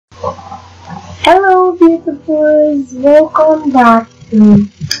Hello beautifuls, welcome back to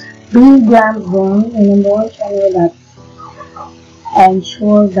B-Glam Zone, the number one channel that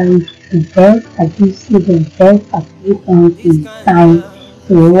ensures that it's the best, that gives you the best at every point in time.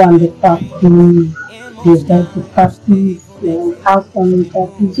 So on the party, the best the parties, the outstanding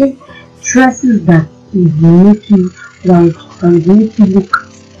parties, just dresses that will make you like and make you look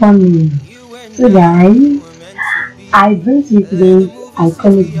stunning. So guys, I bring to you today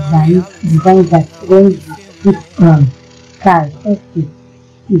iconic designs that when you put on guys, first is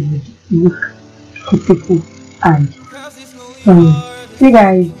look beautiful and funny. So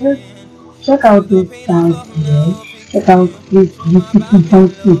guys, just check out this style today. Check out this beautiful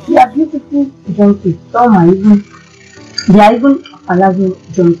jumpsuit. They are beautiful jumpsuits. Some are even palazzo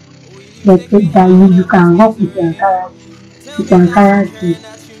jumpsuits that you can rock with the Ankara dress.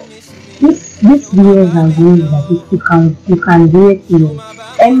 This videos are ways that you can do it in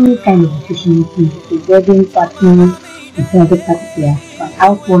any kind of occasion, a wedding party, a birthday party, an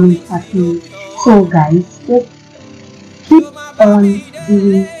housewarming party. So guys, just keep on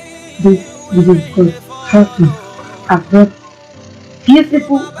doing this video because trust me, I've got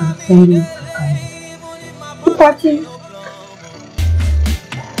beautiful and trending to guys. Keep watching.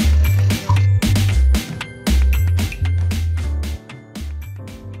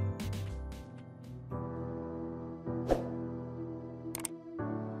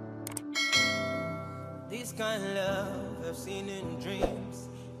 This kind of love I've seen in dreams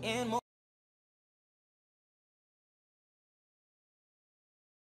and more.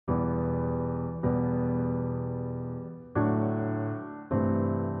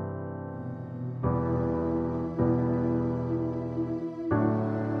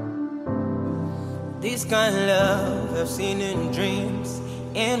 This kind of love I've seen in dreams,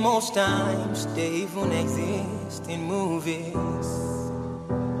 and most times they even exist in movies.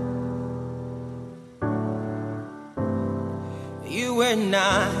 You and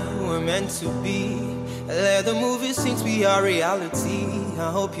I were meant to be. Let the movie since we are reality. I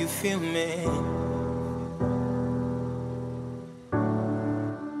hope you feel me.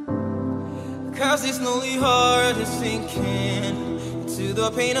 Cause this lonely heart is sinking to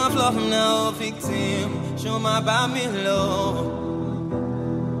the pain of love. I'm now a victim. Show my me low.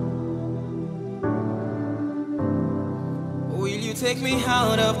 Will you take me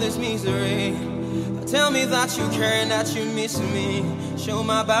out of this misery? Tell me that you care and that you miss me. Show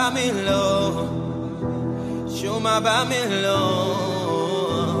my me low. Show my me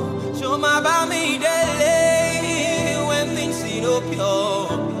low. Show my me daily when things seem no pure.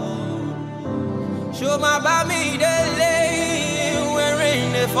 Show my me daily when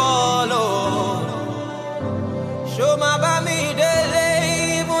rain they follow. Show my me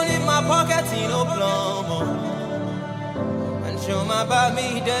daily even if my pocket is no plumb. And show my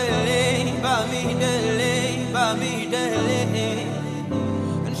me daily, me daily.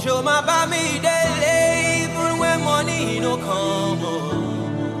 And show my me daily even when money no come.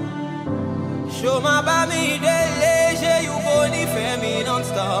 Show my me daily, say you body for me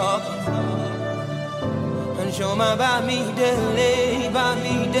non-stop. And show my me daily,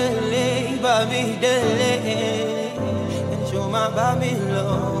 me daily. And show my me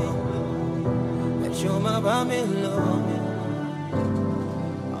low. And show my me low.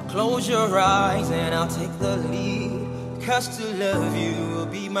 I'll close your eyes and I'll take the lead. Cause to love you will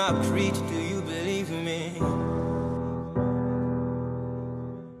be my creed. Do you believe me?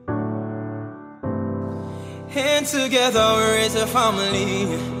 And together we raise a family,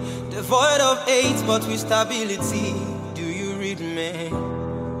 devoid of hate but with stability. Do you read me?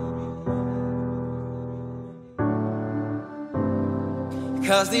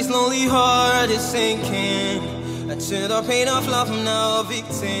 Cause this lonely heart is sinking to the pain of love. I'm now a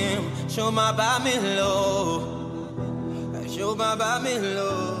victim. Show my me low. Show my me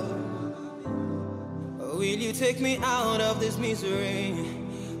low. Will you take me out of this misery?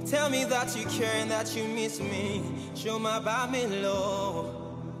 Tell me that you care and that you miss me. Show my me low.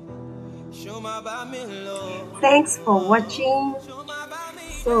 Show my me low. Thanks for watching.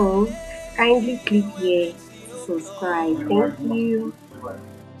 So kindly click here to subscribe. Thank you.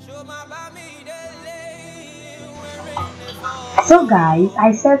 So guys,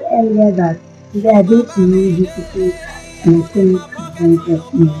 I said earlier that we are going to use beautiful and iconic designs that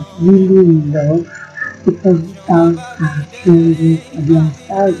we really love because the styles are trending, the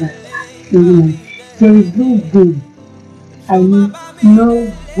styles are trending. There is no way, I mean no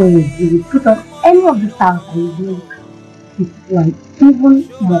way you will put on any of the styles and you will look beautiful and even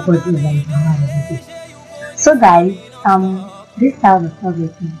more gorgeous than you have. So guys, this style is not going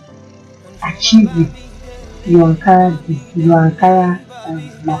to achieve it. Your Ankara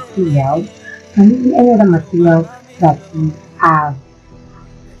material. and even any other material that we have.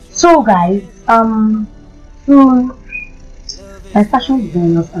 So guys, so my fashion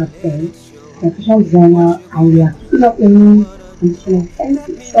designers out there, my fashion designer, and we are keeping up a new conditioner. Thank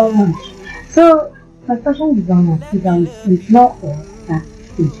you so much. So my fashion designer says I would implore us that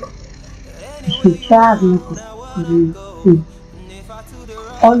we should try as much as possible to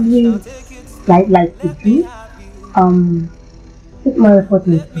always like to do put more effort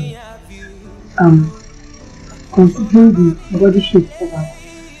into um considering the body shape of our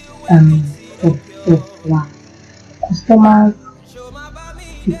of our customers,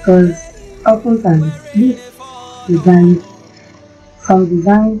 because oftentimes these designs, some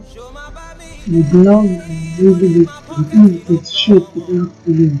designs we do not really with its shape is not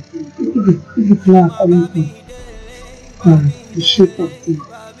really if it's not according to the shape of the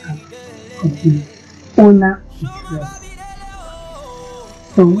owner of the dress.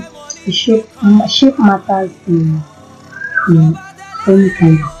 So the shape matters in any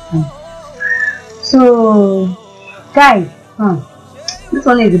kind of style. So guys, this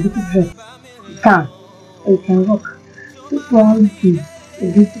one is a beautiful dress. It can work. This one is a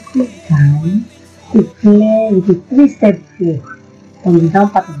beautiful gown, a clear with a three-step flare on the down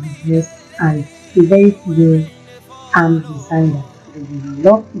part of the dress and a very clear arm design that we would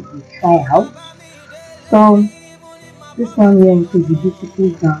love to try out. So this one here is a beautiful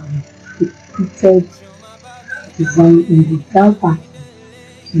gown with fitted design in the down part of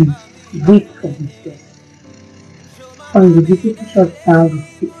the width of the dress. On the beautiful short gown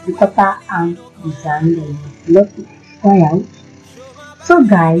with the quarter arm design that we would love to try out. So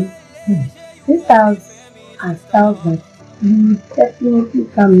guys, these are styles that you definitely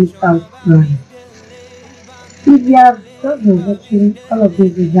can miss out on. If you have just been watching all of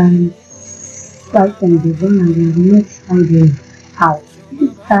these designs right from the beginning and then the next time they out,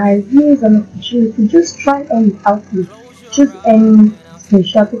 this guys, here's an opportunity. Just try any outfit, choose any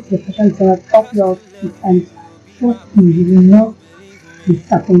screenshot to the fashion designer, top your outfit, and trust me, you will not be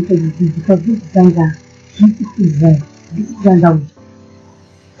disappointed with it because these designs are beautiful designs. These designs are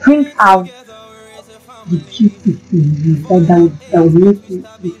bring out the beauty in you that will make you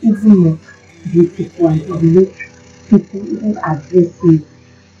be even more beautiful and it will make people even address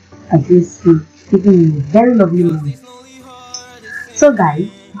you even in a very lovely manner. So guys,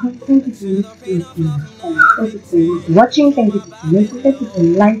 thank you for listening to my channel. Thank you for watching, thank you for commenting, thank you for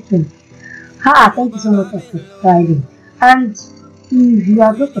liking. Thank you so much for subscribing. And if you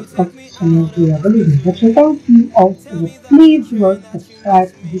are not subscribed to this channel, you have already been watching, thank you also. Please do not subscribe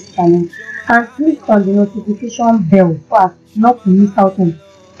to this channel and click on the notification bell so as not to miss out on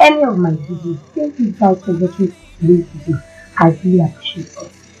any of my videos. Thank you guys for watching today's video. I really appreciate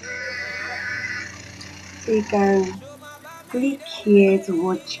it. So you can click here to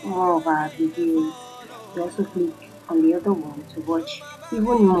watch more of our videos. You also click on the other one to watch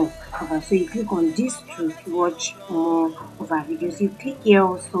even more of our. So you click on this to watch more of our videos. You click here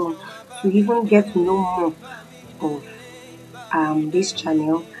also to even get to know more of this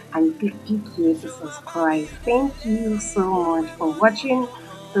channel, and click here to subscribe. Thank you so much for watching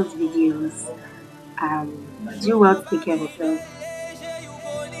those videos. Do well to take care of yourself.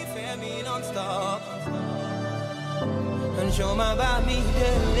 And show my baby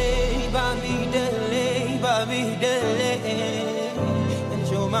delay, and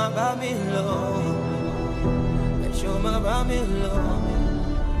show my baby love, and show my baby love.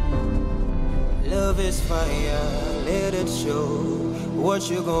 Love is fire, let it show what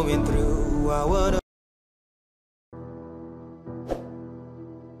you're going through. I wanna.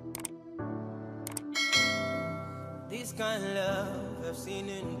 This kind of love I've seen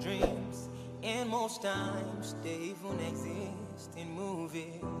in dreams, and most times they even exist in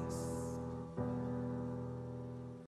movies.